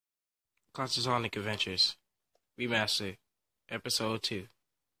Conscious Sonic Adventures Remastered Episode 2.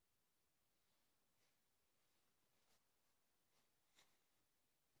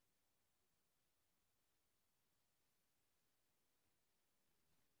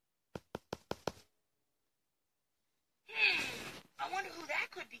 I wonder who that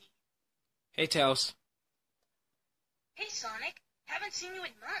could be. Hey, Tails. Hey, Sonic. Haven't seen you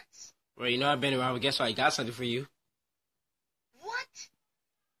in months. Well, you know I've been around, but guess what? I got something for you. What?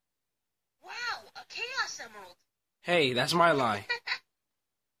 Wow, a Chaos Emerald. Hey, that's my line.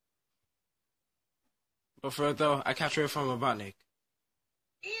 But for it, though, I captured it from Robotnik.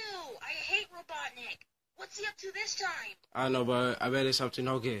 Ew, I hate Robotnik. What's he up to this time? I don't know, but I bet it's up to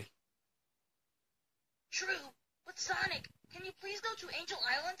no good. True, but Sonic, can you please go to Angel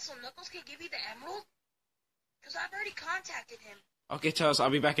Island so Knuckles can give you the emerald? Because I've already contacted him. Okay, Tails,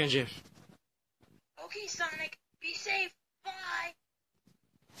 I'll be back in a jiff. Okay, Sonic, be safe. Bye.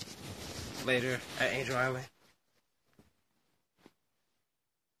 Later at Angel Island.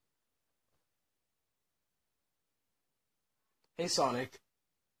 Hey, Sonic.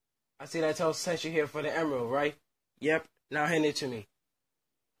 I see that Tails sent you here for the emerald, right? Yep, now hand it to me.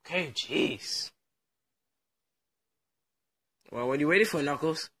 Okay, jeez. Well, what are you waiting for,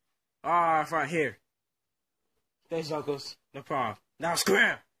 Knuckles? Right here. Thanks, Knuckles. No problem. Now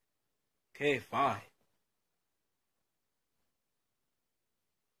scram! Okay, fine.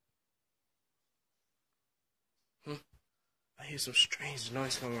 I hear some strange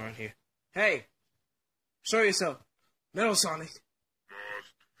noise coming around here. Hey! Show yourself. Metal Sonic. Must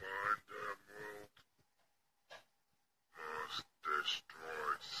find Emerald. Must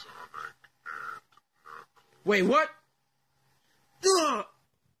destroy Sonic and Knuckles. Wait, what? Ugh!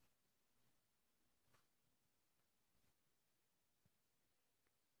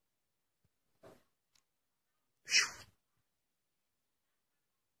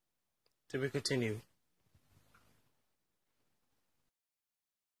 To be continued.